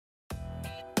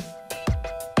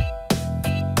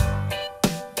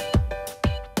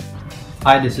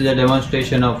Hi, this is a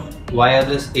demonstration of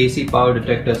wireless AC power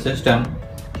detector system.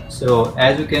 So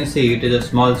as you can see, it is a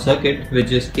small circuit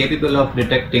which is capable of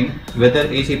detecting whether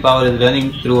AC power is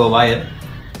running through a wire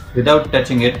without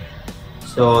touching it.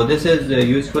 So this is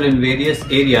useful in various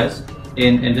areas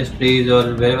in industries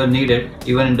or wherever needed,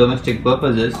 even in domestic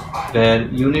purposes, where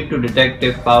you need to detect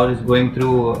if power is going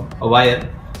through a wire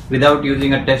without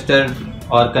using a tester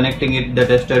or connecting the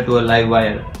tester to a live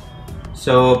wire.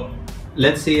 So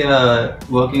let's see a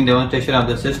working demonstration of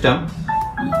the system.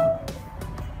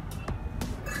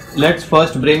 Let's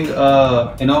first bring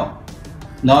a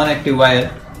non-active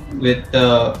wire with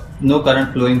no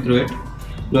current flowing through it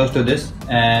close to this,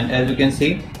 and as you can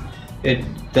see, it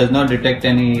does not detect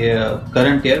any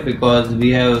current here because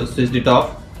we have switched it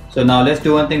off. So now let's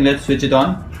do one thing, let's switch it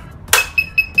on,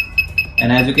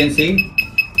 and as you can see,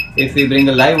 if we bring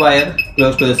a live wire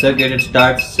close to the circuit, it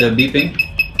starts beeping.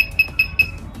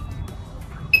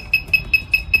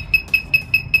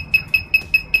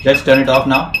 Let's turn it off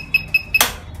now.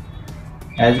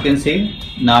 As you can see,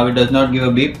 now it does not give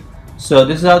a beep. So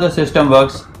this is how the system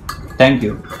works. Thank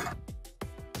you.